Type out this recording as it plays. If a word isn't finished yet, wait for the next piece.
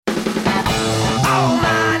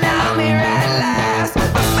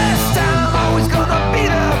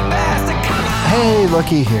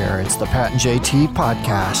Lucky here. It's the Pat and JT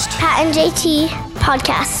podcast. Pat and JT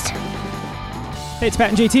podcast. Hey, it's Pat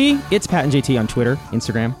and JT. It's Pat and JT on Twitter,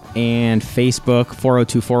 Instagram, and Facebook,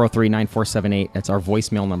 402-403-9478. That's our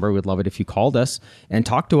voicemail number. We'd love it if you called us and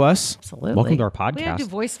talked to us. Absolutely. Welcome to our We have to podcast.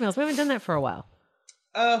 do voicemails. We haven't done that for a while.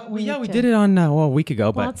 We did it on a week ago,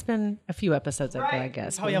 Well, but it's been a few episodes ago, I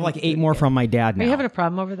guess. probably have like 8 more from my dad Are now. you having a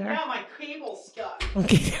problem over there? Now my cable's stuck.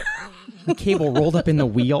 Okay. The cable rolled up in the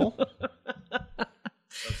wheel.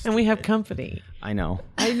 And we have company. I know.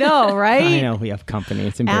 I know, right? I know we have company.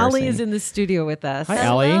 It's embarrassing. Allie is in the studio with us. Hi,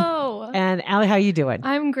 Allie. Hello. And Allie, how you doing?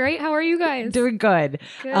 I'm great. How are you guys? Doing good.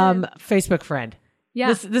 Good. Facebook friend.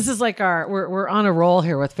 Yeah. This is like we're on a roll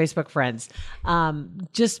here with Facebook friends.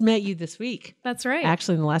 Just met you this week. That's right.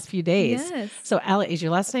 Actually, in the last few days. Yes. So, Allie, is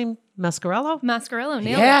your last name Mascarello? Mascarello.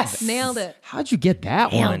 Nailed Yes. it. Nailed it. How'd you get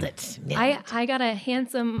that one? Nailed it. I got a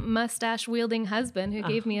handsome mustache wielding husband who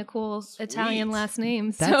gave me a cool Italian last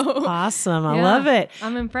name. That's so awesome. I yeah, love it.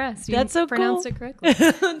 I'm impressed. You That's so pronounced cool. it correctly.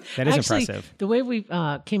 That is Actually, impressive. The way we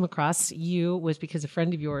came across you was because a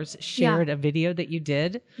friend of yours shared a video that you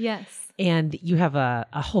did. Yes. And you have a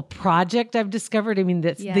whole project I've discovered. I mean,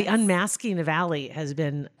 the Yes. unmasking of Allie has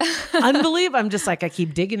been unbelievable. I'm just like, I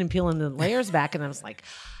keep digging and peeling the layers back. And I was like,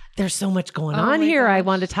 there's so much going on my here. I gosh.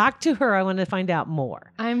 want to talk to her. I want to find out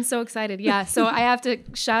more. I'm so excited. Yeah. So I have to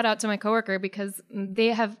shout out to my coworker because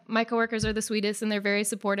my coworkers are the sweetest and they're very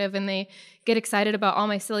supportive and they get excited about all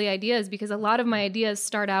my silly ideas because a lot of my ideas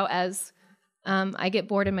start out as I get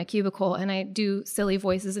bored in my cubicle and I do silly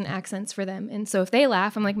voices and accents for them. And so if they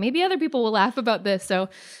laugh, I'm like, maybe other people will laugh about this. So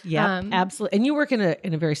Yeah, absolutely. And you work in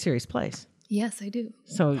a very serious place. yes, I do.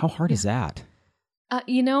 So How hard is that?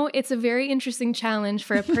 It's a very interesting challenge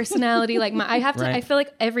for a personality like my. I feel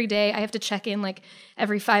like every day I have to check in like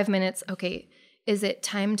every 5 minutes. Okay, is it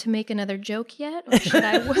time to make another joke yet, or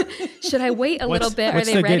should I wait a little bit? Are What's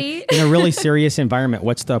they the ready? in a really serious environment,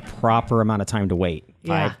 what's the proper amount of time to wait?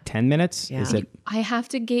 Yeah. 5, 10 minutes? Yeah. Is it? I have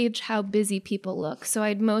to gauge how busy people look. So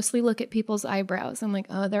I'd mostly look at people's eyebrows. I'm like,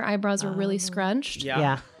 oh, their eyebrows are really scrunched.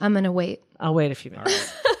 yeah, I'm gonna wait. I'll wait a few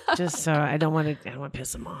minutes. Just so I don't want to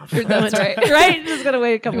piss them off. That's right. Right? Just gonna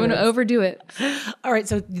wait a couple I'm gonna minutes. overdo it. All right.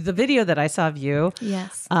 So the video that I saw of you,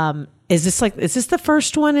 Yes. is this the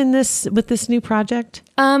first one with this new project?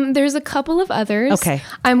 There's a couple of others. Okay.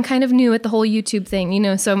 I'm kind of new at the whole YouTube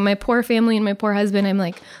thing, so my poor family and my poor husband, I'm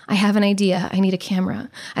like, I have an idea. I need a camera.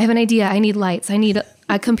 I have an idea. I need lights. I need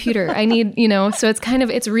a computer. I need, so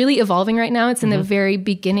it's really evolving right now. It's in the very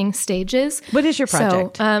beginning stages. What is your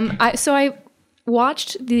project? So I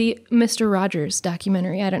watched the Mr. Rogers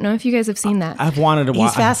documentary. I don't know if you guys have seen that. I've wanted to watch.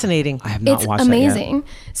 He's fascinating. I have not It's watched that yet. amazing.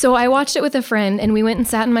 So I watched it with a friend and we went and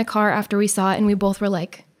sat in my car after we saw it and we both were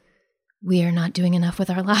like, we are not doing enough with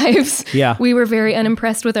our lives. Yeah. We were very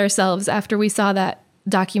unimpressed with ourselves after we saw that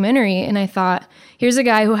documentary. And I thought, here's a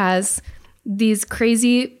guy who has these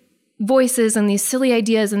crazy voices and these silly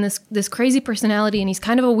ideas and this crazy personality, and he's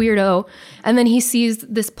kind of a weirdo. And then he sees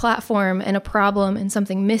this platform and a problem and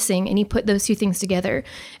something missing, and he put those two things together.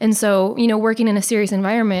 And so, working in a serious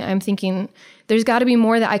environment, I'm thinking there's got to be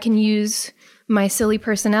more that I can use my silly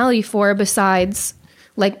personality for besides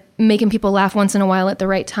like making people laugh once in a while at the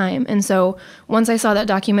right time. And so once I saw that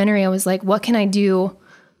documentary, I was like, what can I do?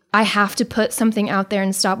 I have to put something out there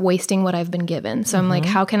and stop wasting what I've been given. So I'm like,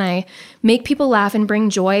 how can I make people laugh and bring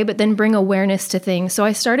joy, but then bring awareness to things? So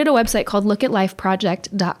I started a website called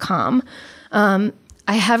lookatlifeproject.com. I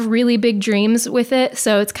have really big dreams with it.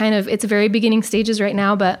 So it's very beginning stages right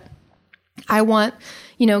now, but I want,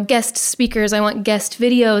 guest speakers, I want guest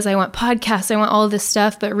videos, I want podcasts, I want all of this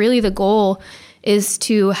stuff. But really the goal is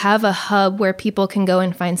to have a hub where people can go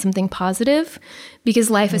and find something positive, because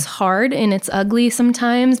life is hard and it's ugly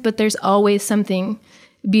sometimes, but there's always something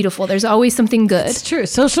beautiful. There's always something good. It's true.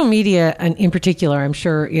 Social media, and in particular, I'm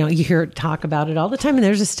sure you hear talk about it all the time. And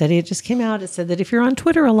there's a study that just came out. It said that if you're on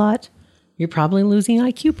Twitter a lot, you're probably losing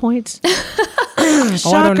IQ points.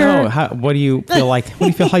 Oh, I don't know. What do you feel like? How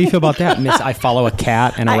do you feel about that, Miss? I follow a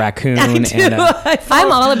cat and a raccoon.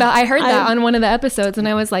 I'm all about, I heard that on one of the episodes and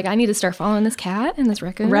I was like, I need to start following this cat and this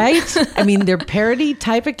raccoon. Right? I mean, they're parody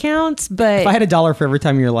type accounts, but If I had $1 for every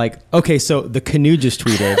time you're like, okay, so the canoe just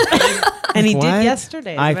tweeted. and he What? did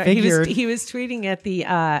yesterday. I Right? figured. He was tweeting at the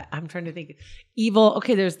I'm trying to think. Evil.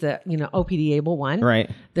 Okay, there's the OPD Able one. Right.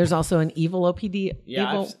 There's also an Evil OPD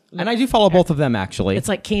Able. and I do follow both of them actually. It's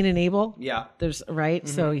like Cain and Abel. Yeah. There's right.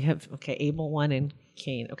 So you have Abel one and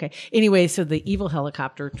Cain. Okay. Anyway, so the Evil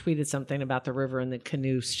helicopter tweeted something about the river and the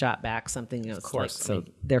canoe shot back something. Of course. so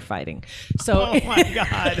they're fighting. So oh my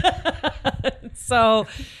God. so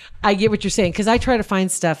I get what you're saying, because I try to find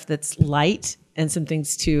stuff that's light and some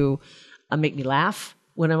things to make me laugh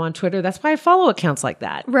when I'm on Twitter. That's why I follow accounts like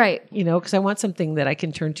that. Right. You know, because I want something that I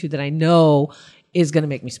can turn to that I know is going to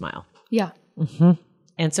make me smile. Yeah.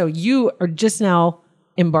 And so you are just now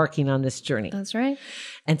embarking on this journey. That's right.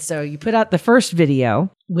 And so you put out the first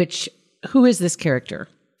video, which who is this character,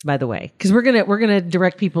 by the way? Because we're gonna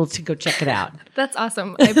direct people to go check it out. That's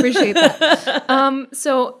awesome. I appreciate that.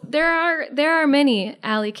 So there are many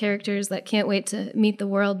Allie characters that can't wait to meet the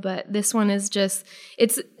world, but this one is just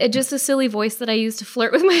it's just a silly voice that I use to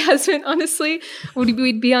flirt with my husband. Honestly,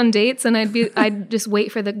 we'd be on dates and I'd just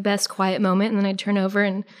wait for the best quiet moment, and then I'd turn over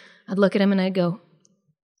and I'd look at him and I'd go,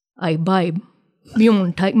 "Hey, babe, you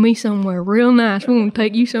want to take me somewhere real nice? We're going to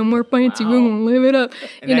take you somewhere fancy. We're going to live it up."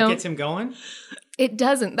 And that gets him going? It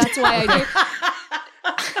doesn't. That's why I do.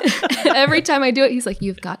 Every time I do it, he's like,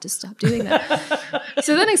 "You've got to stop doing that."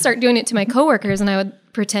 So then I start doing it to my coworkers, and I would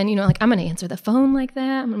pretend, like, I'm going to answer the phone like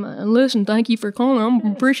that. I'm going to listen, thank you for calling.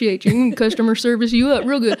 I appreciate you. And customer service you up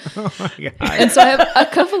real good. Oh my God. And so I have a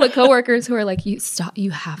couple of coworkers who are like,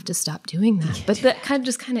 you have to stop doing that. But that kind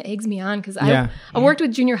of eggs me on, because I worked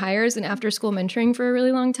with junior hires and after school mentoring for a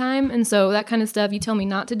really long time. And so that kind of stuff, you tell me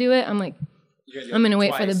not to do it, I'm like, I'm going to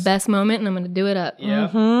wait for the best moment and I'm going to do it up.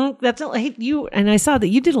 Yeah. That's you. And I saw that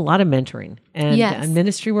you did a lot of mentoring and, Yes. and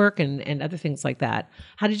ministry work and other things like that.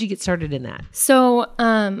 How did you get started in that? So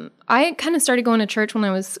I kind of started going to church when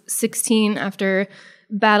I was 16 after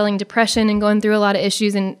battling depression and going through a lot of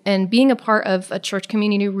issues, and being a part of a church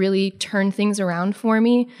community really turned things around for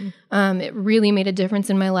me. It really made a difference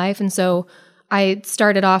in my life. And so I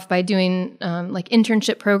started off by doing like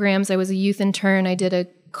internship programs. I was a youth intern. I did a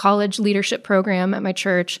college leadership program at my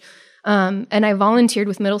church. And I volunteered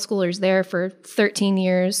with middle schoolers there for 13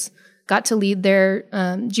 years, got to lead their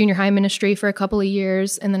junior high ministry for a couple of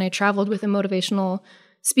years. And then I traveled with a motivational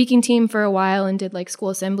speaking team for a while and did like school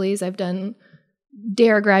assemblies. I've done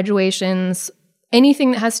DARE graduations,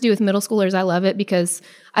 anything that has to do with middle schoolers. I love it because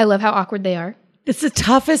I love how awkward they are. It's the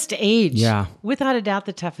toughest age. Yeah. Without a doubt,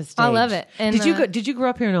 the toughest age. I love it. And did you grow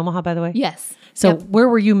up here in Omaha, by the way? Yes. So where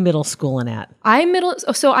were you middle schooling at? I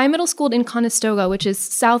middle schooled in Conestoga, which is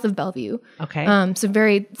south of Bellevue. Okay. So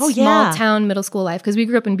very small town middle school life, because we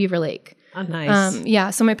grew up in Beaver Lake. Oh,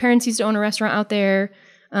 nice. So my parents used to own a restaurant out there.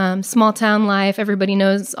 Small town life. Everybody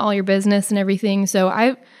knows all your business and everything. So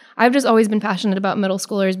I've just always been passionate about middle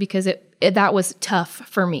schoolers because that was tough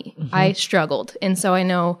for me. Mm-hmm. I struggled, and so I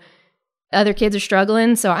know other kids are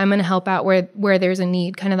struggling. So I'm going to help out where there's a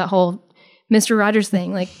need. Kind of that whole Mr. Rogers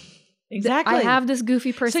thing, like. Exactly. I have this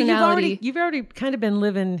goofy personality. So you've already kind of been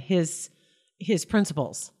living his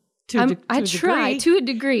principles. I try to a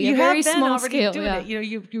degree, You a very have been small already scale. doing Yeah. it.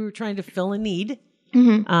 You were trying to fill a need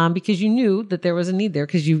because you knew that there was a need there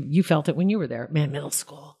because you felt it when you were there. Man, middle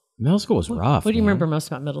school. Middle school was rough. What do you remember most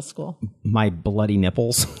about middle school? My bloody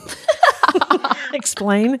nipples.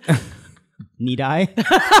 Explain. Need I?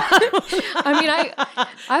 I mean,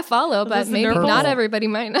 I follow, but maybe not everybody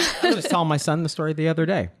might know. I was just telling my son the story the other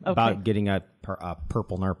day about getting a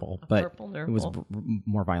purple nurple, but it was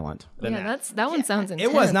more violent than that. That one sounds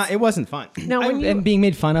intense. It was not. It wasn't fun. No, and being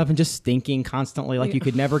made fun of and just stinking constantly, like you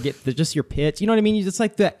could never get just your pits. You know what I mean? You just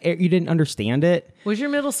like you didn't understand it. Was your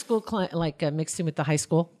middle school mixed in with the high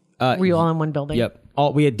school? Were you all in one building? Yep.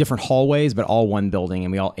 We had different hallways, but all one building,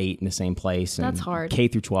 and we all ate in the same place. And That's hard. K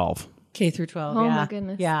through 12. K through 12. Oh, yeah. my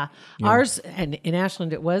goodness. Yeah. Ours, and in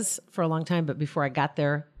Ashland, it was for a long time, but before I got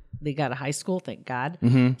there, they got a high school, thank God.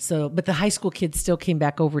 Mm-hmm. So, but the high school kids still came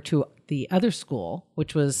back over to the other school,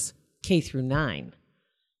 which was K through 9,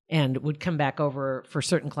 and would come back over for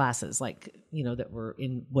certain classes, like, that were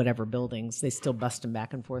in whatever buildings. They still bust them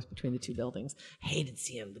back and forth between the two buildings. Hated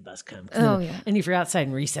seeing the bus come. Oh, yeah. And if you're outside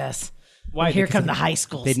in recess, Why? here come the high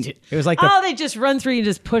schools. It was like they just run through and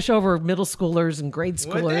just push over middle schoolers and grade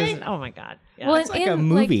schoolers. And, oh my God. Yeah. Well, it's like a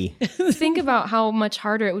movie. Think about how much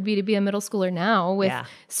harder it would be to be a middle schooler now with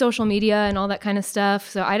social media and all that kind of stuff.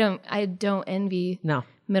 So I don't envy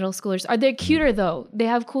middle schoolers. Are they cuter though? They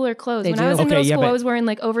have cooler clothes. When I was in middle school, I was wearing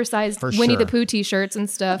like oversized Winnie the Pooh t-shirts and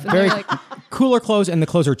stuff. And Very like, cooler clothes, and the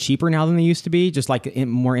cloths are cheaper now than they used to be, just like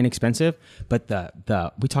more inexpensive. But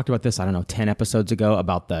the we talked about this, I don't know, 10 episodes ago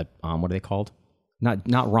about the what are they called?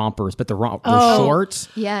 Not rompers, but the shorts.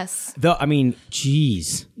 yes.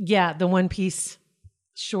 Geez. Yeah, the one piece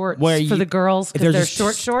shorts for the girls because they're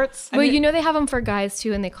short shorts. Well, they have them for guys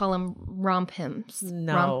too, and they call them romp hims.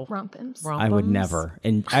 No. romp hims. I would never,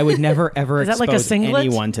 and I would never ever Is that expose like a singlet?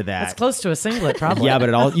 anyone to that. That's close to a singlet, probably. Yeah, but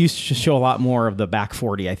it all used to show a lot more of the back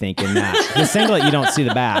 40, I think, in that. The singlet, you don't see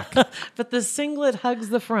the back. But the singlet hugs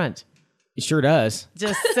the front. It sure does.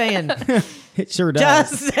 Just saying. It sure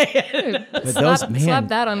does. Just saying. But Slap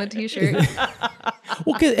that on a t-shirt.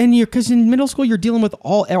 Well, because in middle school you're dealing with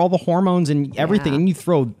all the hormones and everything, and you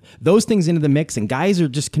throw those things into the mix, and guys are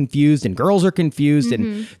just confused, and girls are confused,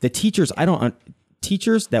 and the teachers.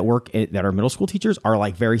 Teachers that that are middle school teachers are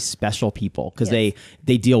like very special people because they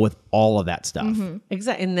deal with all of that stuff.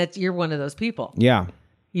 Exactly, and that you're one of those people. Yeah.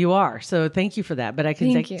 You are. So thank you for that. But I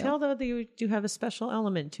can Thank you. tell, though, that you do have a special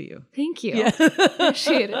element to you. Thank you.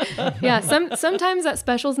 Appreciate it. Yeah. Sometimes that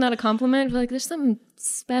special is not a compliment. Like there's something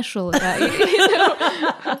special about you,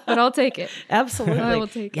 but I'll take it. Absolutely. I will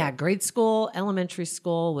take it. Yeah, grade school, elementary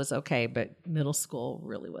school was okay, but middle school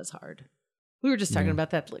really was hard. We were just talking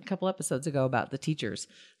about that a couple episodes ago about the teachers,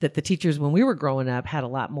 that the teachers when we were growing up had a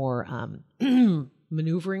lot more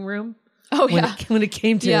maneuvering room. Oh, yeah. When it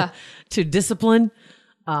came to discipline.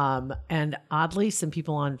 And oddly, some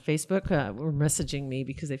people on Facebook were messaging me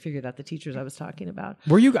because they figured out the teachers I was talking about.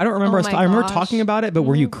 Were you? I don't remember. Oh my I remember gosh. talking about it, but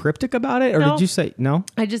were you cryptic about it, or No. did you say no?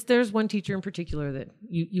 There's one teacher in particular that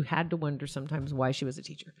you had to wonder sometimes why she was a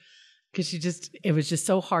teacher, because it was just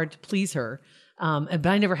so hard to please her. But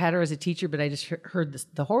I never had her as a teacher, but I just heard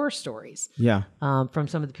the horror stories. Yeah. From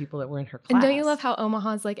some of the people that were in her class. And don't you love how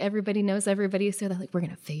Omaha's like everybody knows everybody, so they're like, we're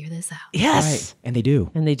gonna figure this out. Yes, And they do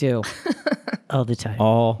and they do all the time.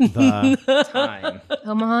 all the time.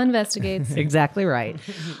 Omaha investigates. Exactly right.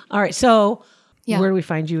 All right, so Yeah. where do we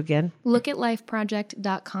find you again?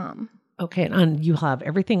 Lookatlifeproject.com. Okay, and you have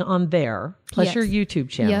everything on there, plus Yes. your YouTube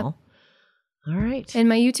channel. All right. And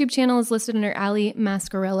my YouTube channel is listed under Ali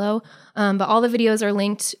Mascarello, but all the videos are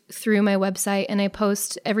linked through my website, and I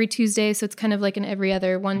post every Tuesday, so it's kind of like an every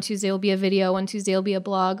other. One Tuesday will be a video, one Tuesday will be a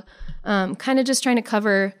blog, kind of just trying to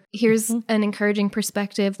cover, here's an encouraging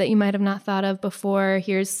perspective that you might have not thought of before,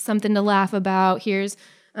 here's something to laugh about, here's,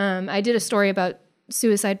 I did a story about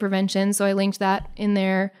suicide prevention, so I linked that in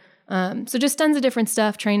there. So just tons of different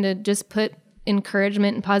stuff, trying to just put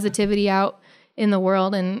encouragement and positivity out in the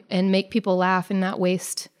world and make people laugh and not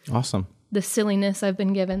waste Awesome. the silliness I've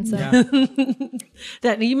been given. So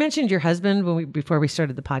That you mentioned your husband before we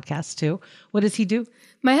started the podcast too. What does he do?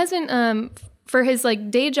 my husband, for his like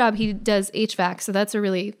day job, he does HVAC. So that's a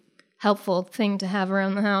really helpful thing to have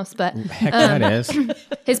around the house. But Heck, that is.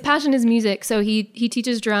 his passion is music. So he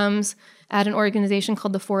teaches drums at an organization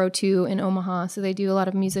called the 402 in Omaha. So they do a lot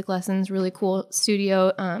of music lessons, really cool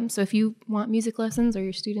studio. So if you want music lessons or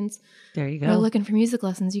your students There you are go. looking for music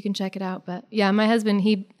lessons, you can check it out. But yeah, my husband,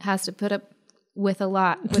 he has to put up with a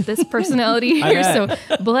lot with this personality here. So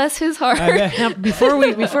bless his heart. Now, before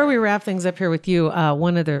we wrap things up here with you,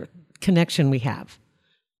 one other connection we have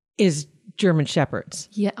is German Shepherds.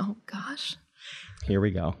 Yeah. Oh gosh. Here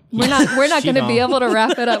we go. We're not going to be She able to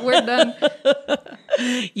wrap it up. We're done.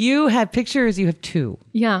 You have pictures. You have two.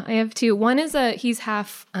 Yeah, I have two. One is he's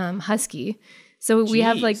half husky. So we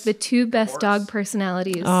have like the two best dog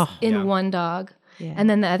personalities in one dog. Yeah. And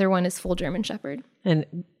then the other one is full German Shepherd. And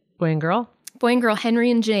boy and girl. Boy and girl,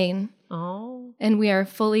 Henry and Jane. Oh. And we are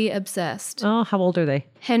fully obsessed. Oh, how old are they?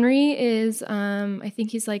 Henry is, I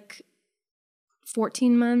think he's like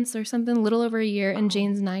 14 months or something, a little over a year. And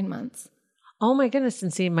Jane's 9 months. Oh my goodness.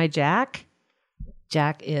 And see, my Jack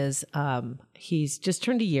is, he's just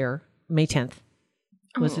turned a year. May 10th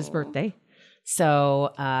was his birthday.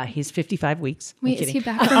 So he's 55 weeks. I'm Wait, is he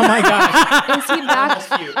kidding. back? Oh my gosh. Is he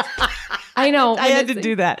back? I know. I had to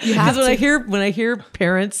do that because when I hear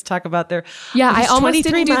parents talk about their I he's almost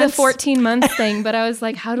 23 didn't do the months. 14 months thing, but I was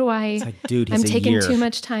like, how do I? Like, dude, he's I'm a taking year. too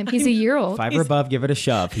much time. He's a year old. 5 or above, give it a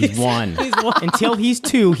shove. He's one. Until he's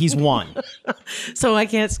 2, he's 1. So I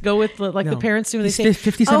can't go with like the parents do when they He's say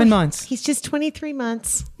 57 months. He's just 23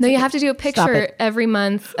 months. No, you have to do a picture it. every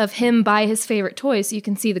month of him by his favorite toy so you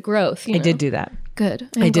can see the growth. I did do that. Good.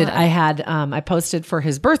 I did. I had I posted for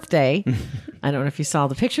his birthday. I don't know if you saw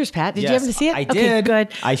the pictures, Pat. Did you happen to see it? I Okay, did. good.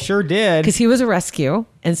 I sure did. Because he was a rescue,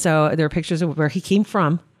 and so there are pictures of where he came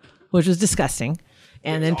from, which was disgusting.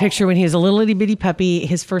 And then picture when he was a little itty bitty puppy,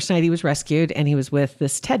 his first night he was rescued, and he was with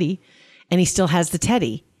this teddy, and he still has the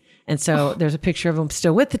teddy. And so there's a picture of him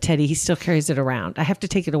still with the teddy. He still carries it around. I have to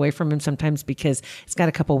take it away from him sometimes because it's got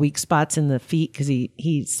a couple weak spots in the feet because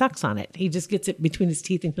he sucks on it. He just gets it between his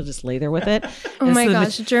teeth and he'll just lay there with it. Oh And my so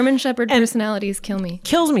gosh. German Shepherd personalities kill me.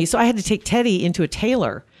 kills me. So I had to take Teddy into a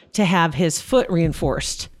tailor to have his foot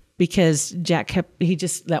reinforced because Jack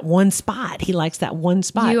that one spot. He likes that one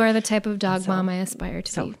spot. You are the type of dog mom I aspire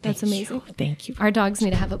to be. That's Thank amazing. you. Thank you. Our dogs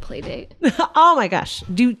need to have a play date. Oh my gosh.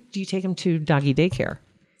 Do you take him to doggy daycare?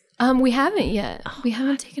 We haven't yet. We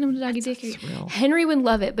haven't taken him to doggy daycare. Henry would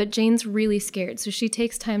love it, but Jane's really scared, so she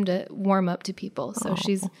takes time to warm up to people. So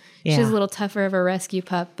she's a little tougher of a rescue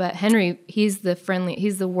pup. But Henry, he's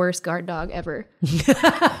the worst guard dog ever.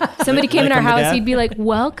 Somebody came in our house, he'd be like,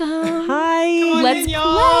 "Welcome, Hi, let's play."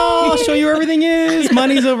 I'll show you where everything is.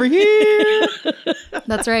 Money's over here.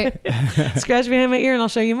 That's right. scratch behind my ear and I'll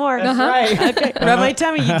show you more. Right. Okay, rub my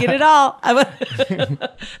tummy, you get it all.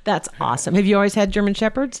 That's awesome. Have you always had German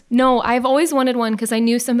Shepherds? No, I've always wanted one because I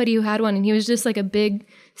knew somebody who had one, and he was just like a big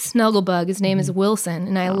snuggle bug. His name is Wilson,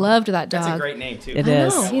 and I loved that dog. That's a great name too. It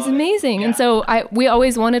is. Oh, he's amazing. And so we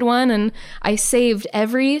always wanted one, and I saved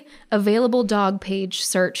every available dog page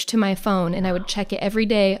search to my phone, and I would check it every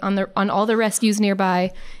day on all the rescues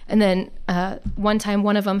nearby. And then one time,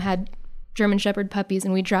 one of them had German Shepherd puppies,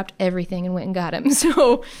 and we dropped everything and went and got him.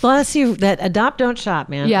 So Bless you. That adopt, don't shop,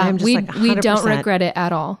 man. yeah, I'm just we like 100%. don't regret it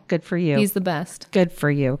at all. Good for you. He's the best. Good for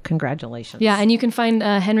you. Congratulations. Yeah, and you can find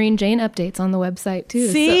Henry and Jane updates on the website too.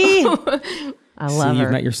 See? So. I love You've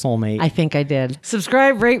her. met your soulmate. I think I did.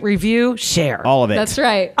 Subscribe, rate, review, share. All of it. That's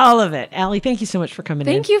right. All of it. Allie, thank you so much for coming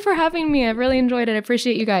in. Thank you for having me. I've really enjoyed it. I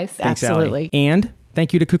appreciate you guys. Thanks, Allie. Absolutely. And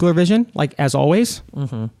thank you to Kugler Vision, like as always.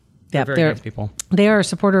 Yep, Very nice people. They are a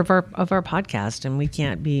supporter of our podcast, and we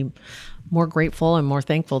can't be more grateful and more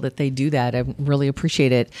thankful that they do that. I really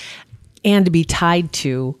appreciate it. And to be tied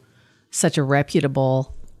to such a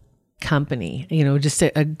reputable company, just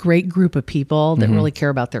a great group of people that really care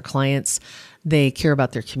about their clients. They care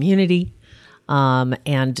about their community.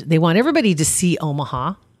 And they want everybody to see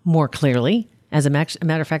Omaha more clearly. As a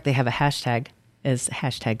matter of fact, they have a hashtag as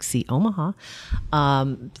hashtag See Omaha.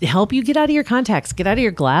 Help you get out of your contacts, get out of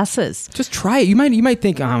your glasses. Just try it. You might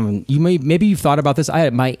think maybe you've thought about this. I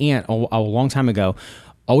had my aunt a long time ago.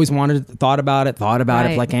 Always thought about it,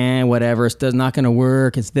 Right. like, whatever. It's not going to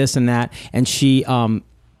work. It's this and that. And she,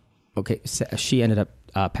 she ended up.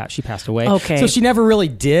 She passed away. Okay. So she never really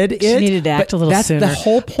did it. She needed to act but a little that's sooner. the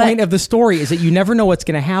whole point of the story is that you never know what's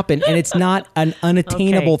going to happen. And it's not an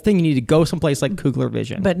unattainable Okay. thing. You need to go someplace like Kugler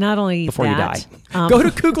Vision. But not only before that, you die. Go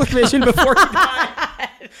to Kugler Vision before you die.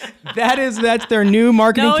 That's their new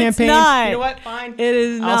marketing No, it's campaign. not. You know what? Fine. It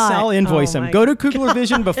is not. I'll invoice Oh them. my Go to Kugler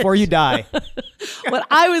Vision before you die. What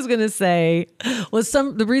I was going to say was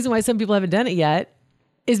the reason why some people haven't done it yet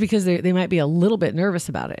is because they might be a little bit nervous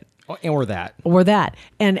about it. Or that.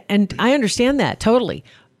 And I understand that totally.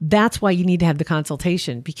 That's why you need to have the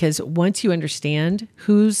consultation, because once you understand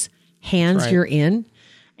whose hands right. you're in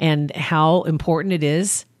and how important it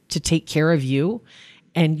is to take care of you,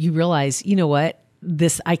 and you realize, you know what,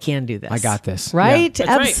 I can do this. I got this. Right? Yeah,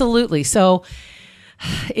 that's right. Absolutely. So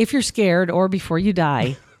if you're scared or before you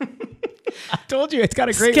die, I told you, it's got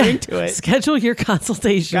a great ring to it. schedule your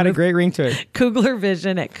consultation. Got a with great ring to it. Kugler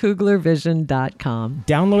Vision at kuglervision.com.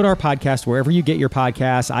 Download our podcast wherever you get your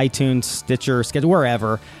podcasts, iTunes, Stitcher, Sketcher,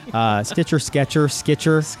 wherever. Stitcher, Sketcher,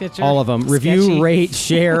 all of them. Review, Sketchy. rate,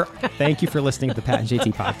 share. Thank you for listening to the Pat and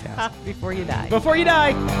JT podcast. Before you die. Before you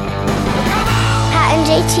die. Pat and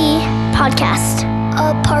JT Podcast,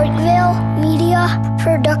 a Parkville Media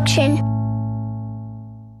Production.